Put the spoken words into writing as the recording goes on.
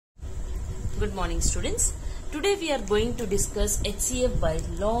Good morning, students. Today we are going to discuss HCF by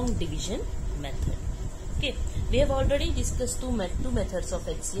long division method. Okay, we have already discussed two methods of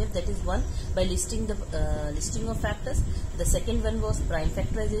HCF. That is, one by listing of factors. The second one was prime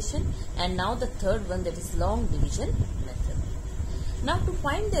factorization, and now the third one, that is long division method. Now, to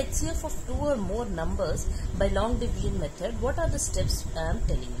find the HCF of two or more numbers by long division method, what are the steps I am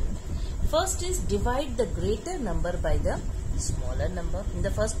telling you? First is divide the greater number by the smaller number. In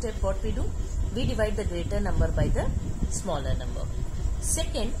the first step, what we do? We divide the greater number by the smaller number.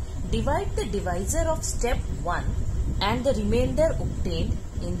 Second, divide the divisor of step 1 and the remainder obtained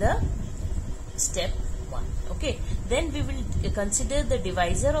in the step 1. Okay. Then we will consider the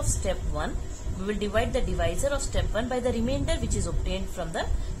divisor of step 1. We will divide the divisor of step 1 by the remainder which is obtained from the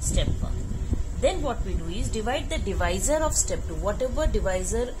step 1. Then what we do is divide the divisor of step 2. Whatever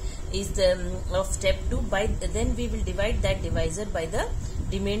divisor is the of step 2, then we will divide that divisor by the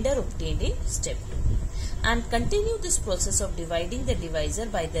remainder obtained in step 2. And continue this process of dividing the divisor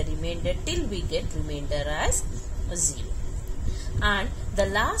by the remainder till we get remainder as 0. And the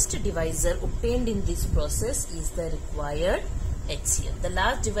last divisor obtained in this process is the required HCF. The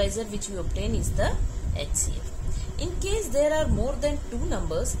last divisor which we obtain is the HCF. In case there are more than two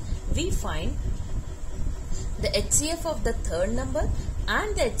numbers, we find the HCF of the third number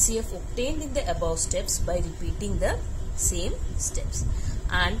and the HCF obtained in the above steps by repeating the same steps.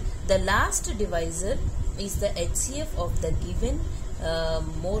 And the last divisor is the HCF of the given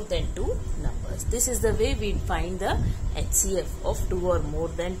more than two numbers. This is the way we find the HCF of two or more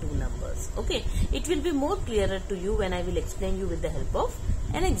than two numbers. Okay, it will be more clearer to you when I will explain you with the help of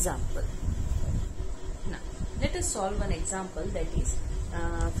an example. Now, let us solve one example, that is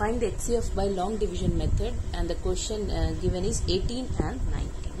find the HCF by long division method, and the question given is 18 and 90.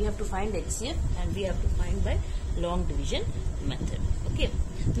 We have to find HCF and we have to find by long division method. Okay.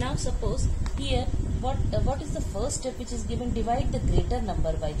 Now suppose here what is the first step which is given? Divide the greater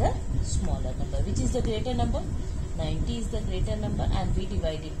number by the smaller number. Which is the greater number? 90 is the greater number, and we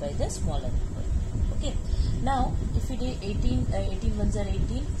divide it by the smaller number. Okay. Now if we do 18 ones are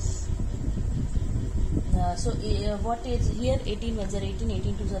 18. So what is here? 18 ones are 18,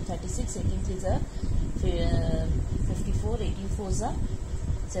 18 twos are 36, 18 threes are 54, 18 fours are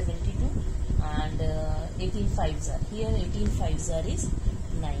 72, and 18 fives are here. 18 fives are is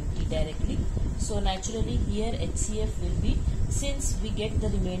 90 directly. So naturally here HCF will be, since we get the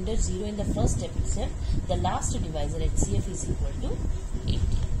remainder 0 in the first step itself, the last divisor HCF is equal to 80.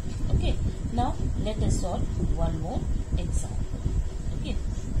 Okay. Now let us solve one more example. Okay.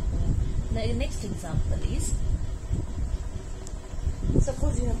 The next example is,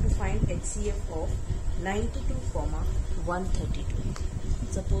 suppose you have to find HCF of 92, 132.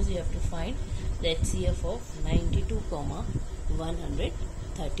 Suppose you have to find the HCF of 92,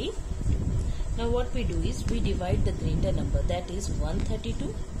 132. Now what we do is we divide the greater number, that is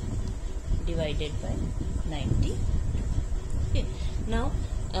 132 divided by 92. Okay. Now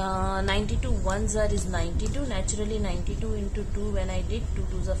 92 ones are is 92. Naturally 92 into 2, when I did 2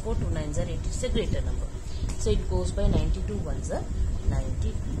 twos are 4, 2 nines are 8. It's a greater number. So it goes by 92 ones are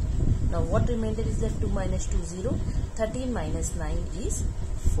 92. Now what remainder is left? 2 minus 2, 0. 13 minus 9 is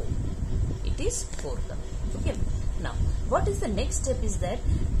 4. It is 4 coming. Okay. Now what is the next step is that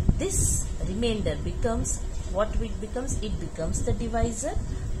this remainder becomes, what it becomes? It becomes the divisor,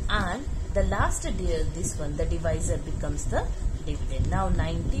 and the last this one, the divisor becomes the dividend. Now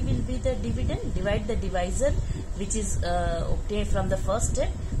 90 will be the dividend. Divide the divisor which is obtained from the first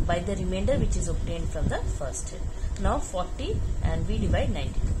step by the remainder which is obtained from the first step. Now 40, and we divide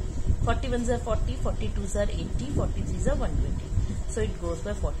 92. 41s are 40, 42s are 80, 43s are 120. So it goes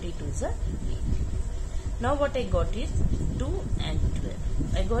by 42s are 80. Now what I got is 2 and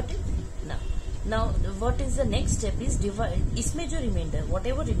 12. I got it. Now what is the next step is divide. Isme jo remainder,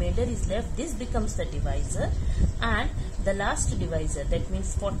 whatever remainder is left, this becomes the divisor, and the last divisor, that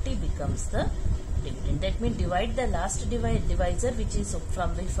means 40, becomes the dividend. That means divide the last divisor which is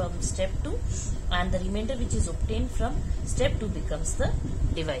from step 2, and the remainder which is obtained from step 2 becomes the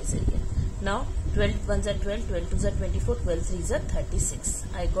divisor here. Now 12 ones are 12, 12 twos are 24, 12 threes are 36.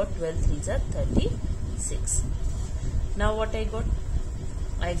 I got 12 threes are 36. Now what I got?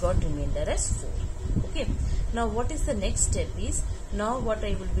 I got remainder as 4. Okay. Now what is the next step is, now what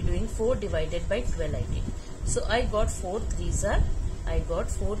I will be doing, 4 divided by 12 I did. So I got 4 threes are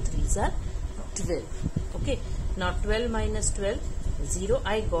 12. Okay. Now 12 minus 12, 0.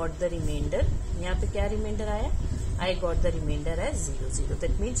 I got the remainder. यहाँ पे क्या remainder आया? I got the remainder as 0, 0.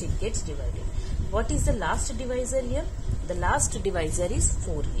 That means it gets divided. What is the last divisor here? The last divisor is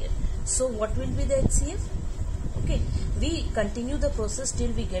 4 here. So what will be the HCF? Okay. Okay, we continue the process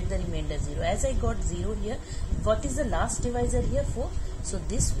till we get the remainder 0. As I got 0 here, what is the last divisor here? 4. So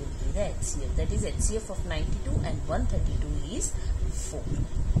this will be the HCF. That is HCF of 92 and 132 is 4.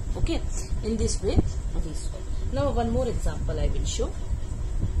 Okay, in this way we solve. Now one more example I will show.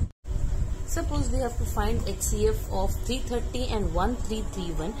 Suppose we have to find HCF of 330 and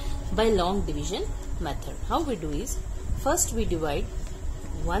 1331 by long division method. How we do is, first we divide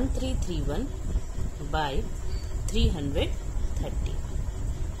 1331 by 330.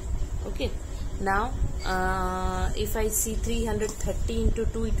 Okay, now if I see 330 into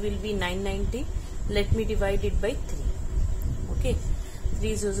 2, it will be 990. Let me divide it by 3. Okay,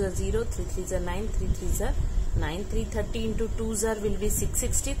 3 zeros are 0, 3 threes are 9, 3 threes are 9, 330 into 2 zar will be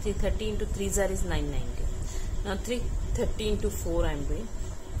 660, 330 into 3 zar is 990. Now 330 into 4 I am doing.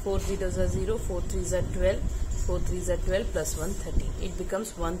 4 zeros are 0, 4 threes are 12, 4 threes are 12 plus 1 13. It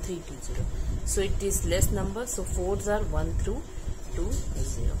becomes 1320. So it is less number, so 4s are 1 through 2 is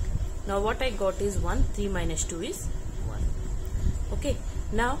 0. Now what I got is 1, 3 minus 2 is 1. Okay,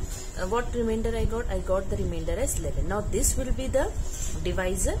 now what remainder I got? I got the remainder as 11. Now this will be the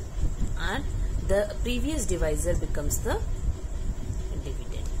divisor and the previous divisor becomes the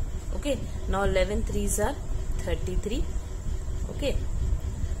dividend. Okay, now 11 threes are 33. Okay,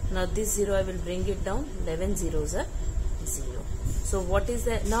 now this 0 I will bring it down. 11 zeros are 0. So what is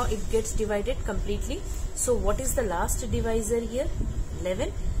that? Now it gets divided completely. So what is the last divisor here?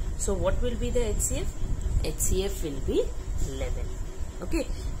 11. So what will be the HCF? HCF will be 11. Okay,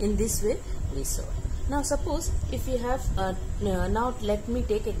 in this way we solve. Now suppose if you have now let me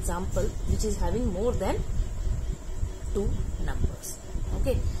take example which is having more than 2 numbers.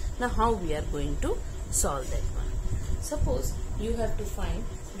 Okay, now how we are going to solve that one? Suppose you have to find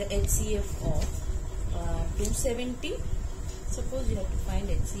the HCF of 270. Suppose you have to find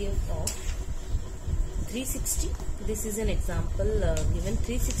HCF of 360. This is an example given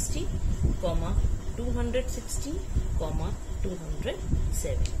 360, 260,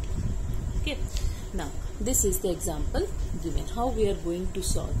 270. Okay. Now this is the example given. How we are going to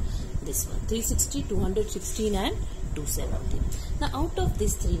solve this one? 360, 216 and 270. Now out of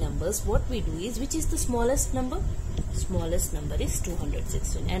these 3 numbers, what we do is, which is the smallest number? Smallest number is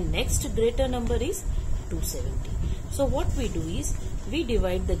 216 and next greater number is 270. So what we do is, we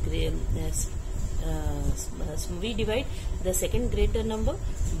divide the second greater number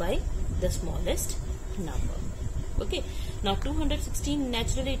by the smallest number. Okay, now 216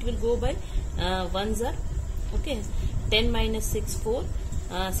 naturally it will go by 1s are. Okay, 10 minus 6 4,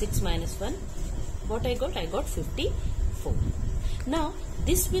 6 minus 1. What I got? I got 54. Now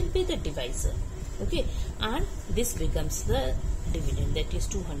this will be the divisor. Okay, and this becomes the dividend, that is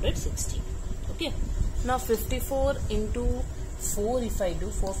 216. Okay, now 54 into 4 if I do,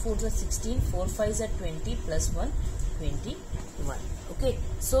 4 4s are 16, 4 5s are 20 plus 1 21. Okay,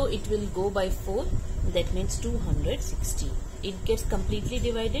 so it will go by 4, that means 216. It gets completely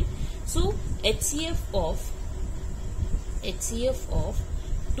divided. So HCF of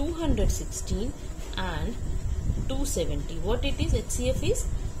 216 and 270, what it is? HCF is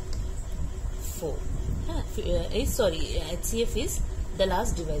 4. HCF is the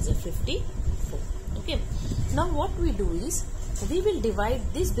last divisor, 54. Okay, now what we do is, we will divide,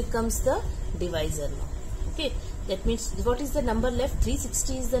 this becomes the divisor now. Okay, that means what is the number left?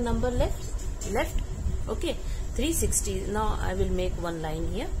 360 is the number left. Okay, 360. Now I will make one line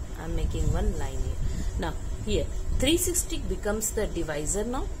here. I am making one line here. Now here 360 becomes the divisor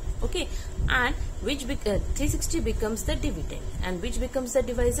now. Okay, and which 360 becomes the dividend, and which becomes the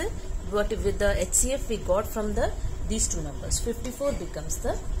divisor? What with the HCF we got from these 2 numbers? 54 becomes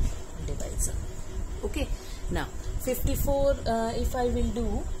the divisor. Okay, now 54 if I will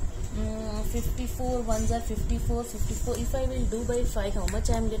do 54 1s are 54, 54 if I will do by 5, how much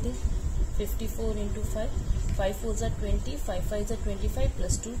I am getting? 54 into 5, 5 4s are 20, 5 5s are 25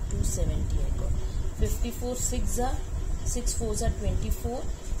 plus 2, 270 I got. 54 6 4s are 24,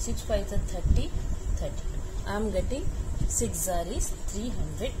 6 5s are 30, 32. I am getting 6 is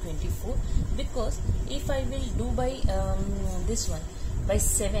 324, because if I will do by this one by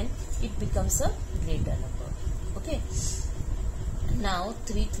 7, it becomes a greater number. Okay, now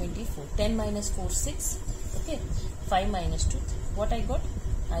 324, 10 minus 4 6. Okay, 5 minus 2, what I got?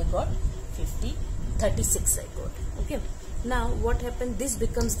 I got 36 I got. Okay, now what happened? This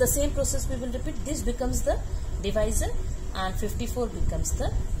becomes the same process, we will repeat. This becomes the divisor and 54 becomes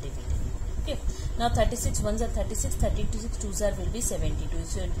the dividend. Okay, now 36 1s are 36, 36 2s are will be 72,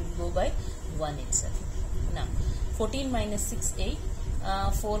 so it will go by 1 itself. Now 14 minus 6 8,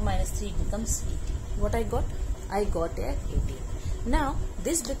 4 minus 3 becomes 18. What I got? I got a 18. Now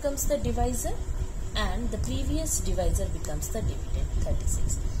this becomes the divisor and the previous divisor becomes the dividend,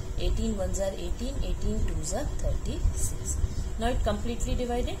 36. 18 ones are 18, 18 twos are 36. Now it completely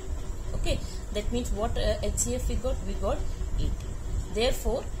divided. Okay, that means what HCF we got? We got 18.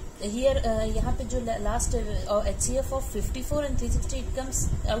 Therefore, here यहाँ पे जो last HCF of 54 and 360, it comes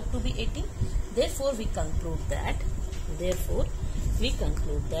out to be 18. Therefore, we conclude that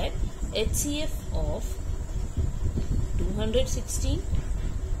HCF of 216,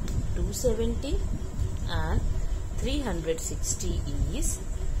 270 and 360 is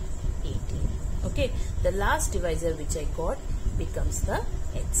 18. Okay, the last divisor which I got becomes the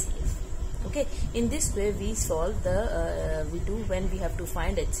HCF. Okay, in this way we solve the we do when we have to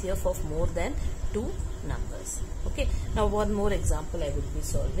find HCF of more than two numbers. Okay, now one more example I would be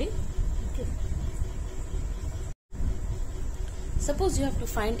solving. Okay, suppose you have to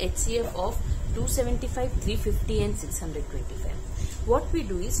find HCF of 275, 350 and 625. What we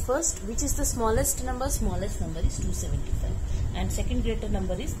do is, first, which is the smallest number? Smallest number is 275 and second greater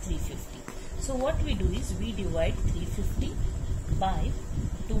number is 350. So what we do is we divide 350 by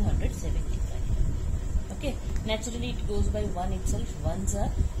 275. Okay, naturally it goes by 1 itself. Ones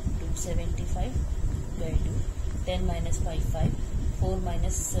are 275 by 2. 10 minus 5, 5. 4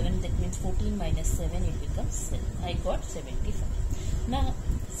 minus 7, that means 14 minus 7, it becomes 7. I got 75. Now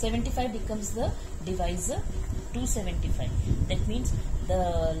 75 becomes the divisor, 275. That means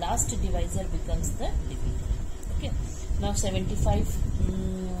the last divisor becomes the dividend. Okay, now 75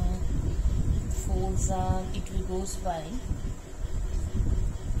 4s are, it goes by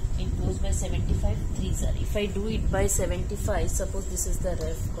 75 3s are. If I do it by 75, suppose this is the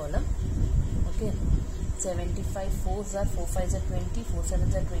ref column. Okay, 75 4s are, 4 5s are 20, 4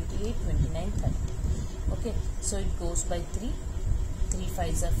 7s are 28, 29, 30. Okay, so it goes by 3. 3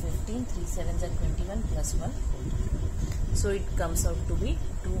 5s are 15, 3 7s are 21 plus 1 14. So it comes out to be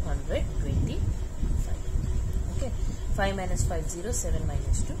 225. Okay, 5 minus 5 0, 7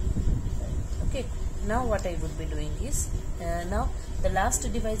 minus 2 5. Okay, now what I would be doing is, now the last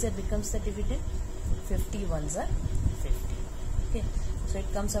divisor becomes the dividend. 50 ones are 50. Okay, so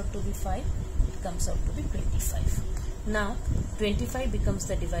it comes out to be 5, it comes out to be 25. Now 25 becomes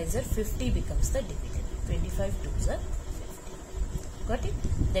the divisor, 50 becomes the dividend. 25 twos are 50. Got it?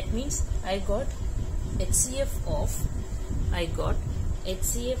 That means I got HCF of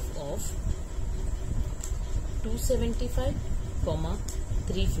 275,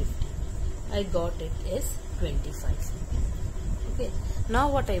 350. I got it as 25. Okay, now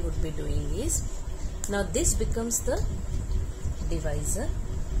what I would be doing is, now this becomes the divisor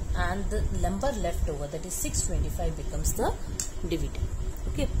and the number left over, that is 625, becomes the dividend.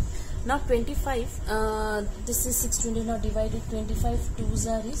 Okay, now 25, this is 620, now divided 25, 2s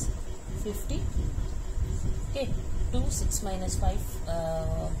are is 50. Okay, 2, 6 minus 5,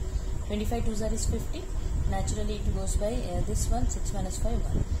 25 2s are is 50. Naturally it goes by this one, 6 minus 5,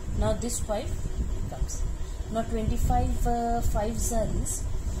 1. Now this 5 comes. Now 25 5s are is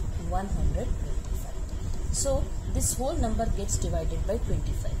 125. So this whole number gets divided by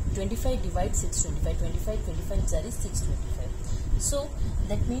 25. 25 divides 625. 25 are is 625. So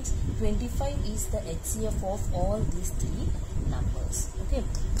that means 25 is the HCF of all these three numbers. Okay.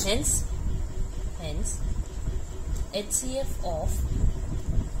 Hence HCF of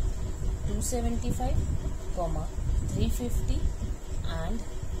 275, 350 and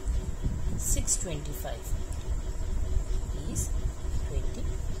 625 is 20.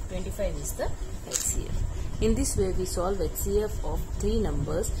 25 is the HCF. In this way we solve HCF of three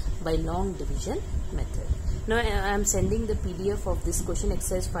numbers by long division method. Now I am sending the PDF of this question,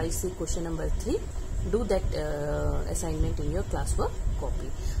 exercise 5C, question number 3. Do that assignment in your classwork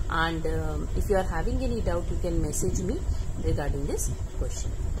copy. And if you are having any doubt, you can message me regarding this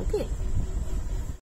question. Okay.